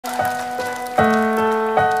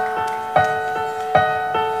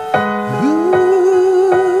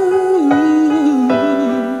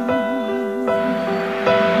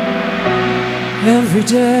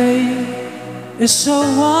Every day is so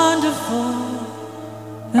wonderful,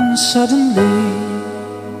 and suddenly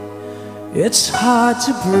it's hard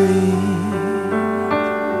to breathe.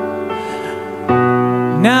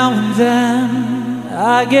 Now and then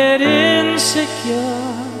I get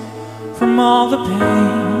insecure from all the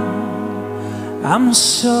pain. I'm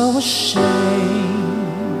so ashamed.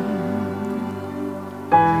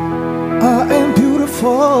 I am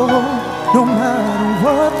beautiful, no matter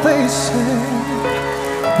what they say.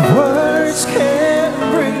 Words can't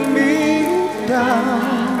bring me down.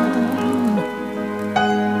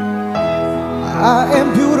 I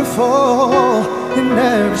am beautiful in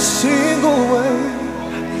every single way.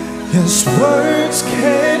 Yes, words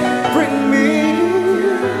can't bring me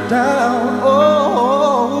down.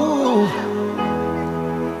 Oh,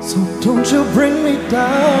 so don't you bring me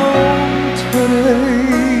down today.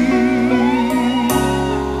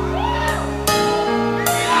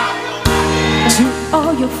 To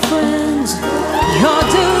all your friends, your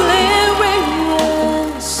delirious,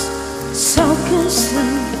 so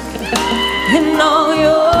consumed in all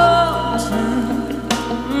your time,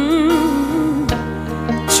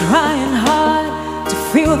 trying hard to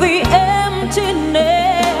feel the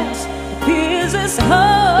emptiness. Here's this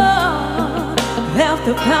heart left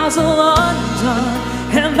the puzzle undone,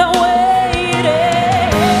 and the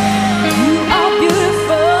waiting. You are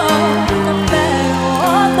beautiful, no matter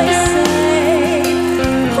what they say.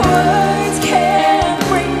 Words can't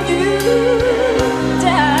bring you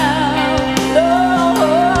down. No,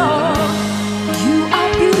 you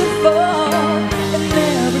are beautiful in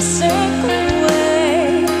every single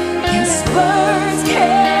way. Yes, words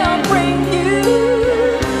can't bring you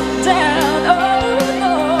down. Oh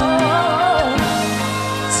no,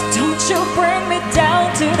 so don't you bring me down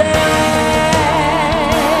today.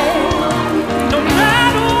 No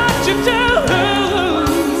matter what you do,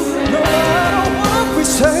 No matter what we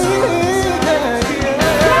say,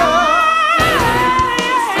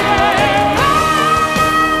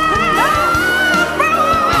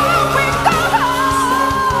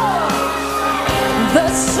 the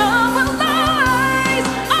sun will always,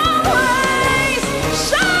 always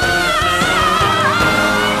shine.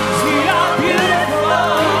 We are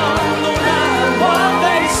beautiful, no matter what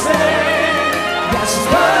they say. Yes,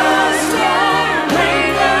 words can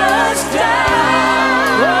bring us down.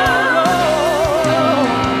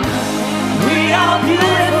 We are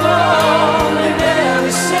beautiful in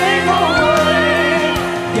every single way.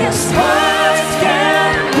 Yes, words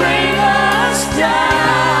can bring us down.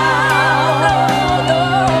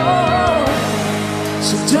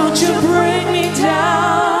 So don't you bring me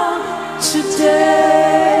down today.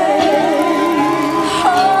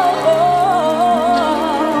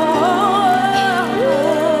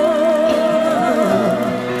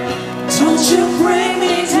 Don't you bring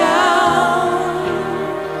me down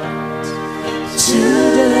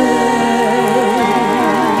today.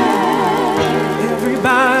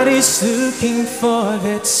 Everybody's looking for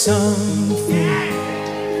that something,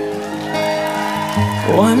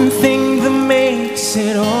 one thing that makes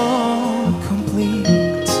it all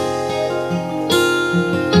complete.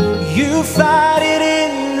 You find it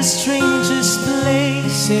in the strangest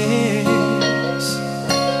places,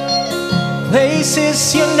 places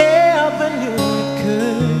you never knew it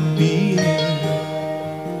could be.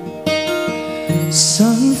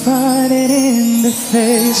 Some find it in the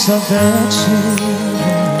face of their children.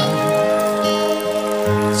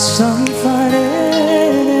 Some find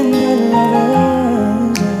it in the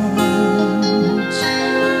lovers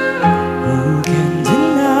who can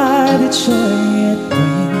deny the joy it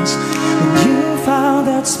brings. When you found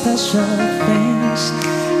that special things,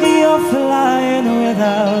 you're flying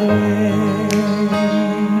without wings.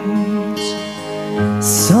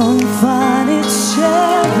 Some find it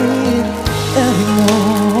sharing every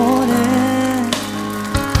morning.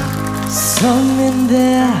 Some in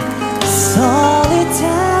their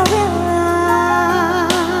solitary lives.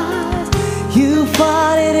 You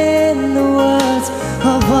find it in the words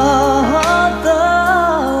of others.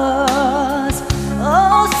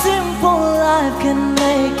 Oh, simple life can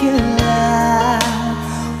make you laugh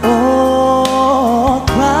or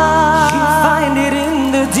cry. You find it in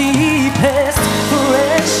the deepest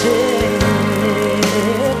friendship,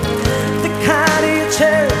 the kind you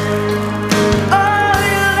cherish all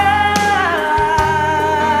your life.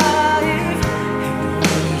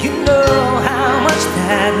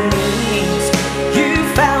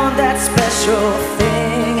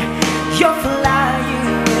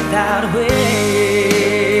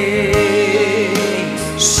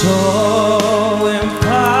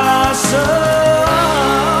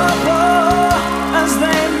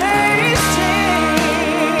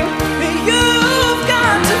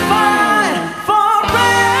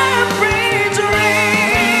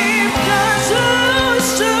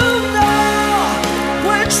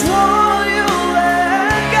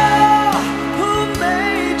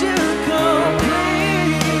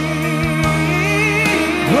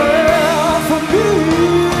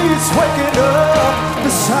 is waking up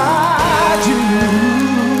beside you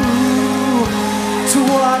to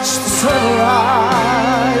watch the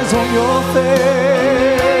sunrise on your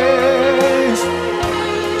face,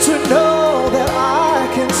 to know that I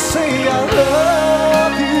can say I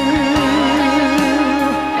love you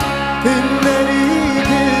in any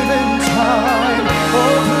given time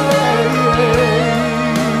or place.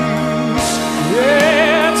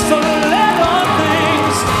 Yeah, it's the little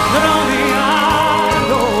things that only I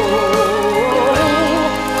know.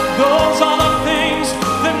 Those are the things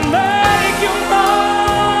that make you mine.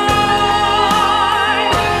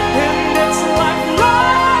 And it's like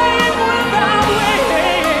flying without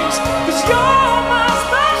wings, 'cause you're my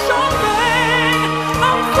special thing.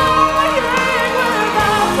 I'm flying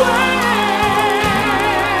without wings.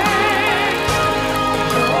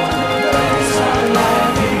 Place our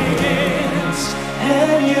life begins,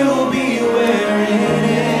 and you'll be where it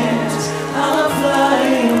ends. I'm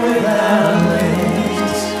flying without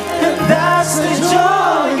wings, and that's the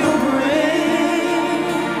joy you bring.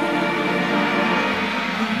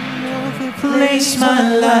 The place my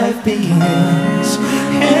life begins,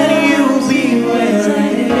 and you'll be where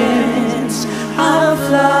it ends. I'm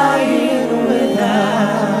flying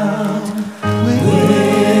without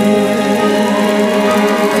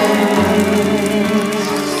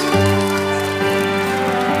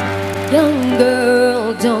Young girl,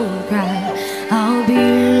 don't cry. I'll be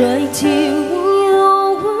right here when your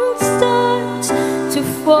world starts to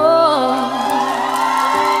fall.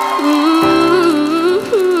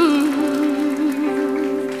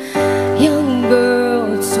 Young girl,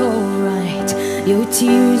 it's alright. Your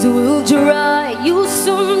tears will dry. You'll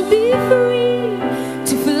soon be free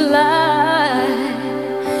to fly.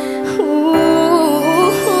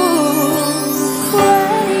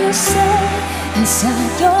 When you say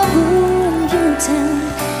inside your room you tend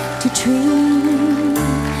to dream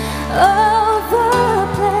of a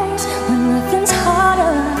place where nothing's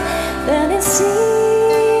harder than it seems.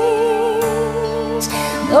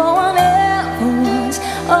 No one ever wants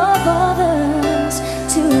of others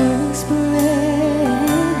to explain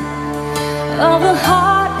of the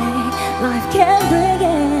heartache life can bring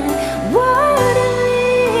in. What it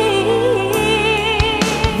means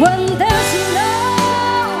when there's no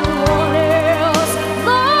one else.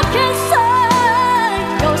 Look inside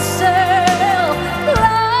yourself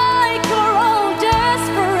like your own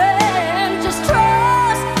desperate. Just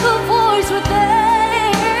trust the voice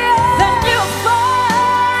within. Then you'll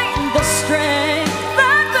find the strength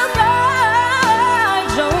that will guide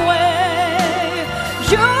your way.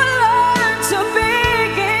 You learn to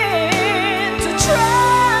begin to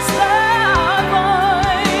trust that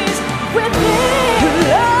voice within.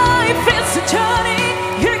 Life is a journey.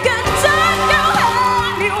 You can take your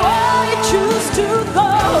hand where you choose to go.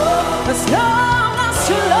 As long as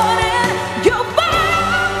you're learning, you'll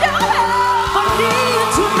find your help. I need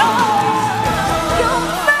to know you'll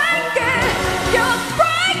make it, you'll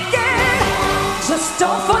break it. Just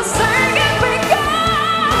don't forsake it, because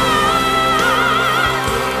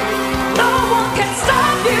no one can stop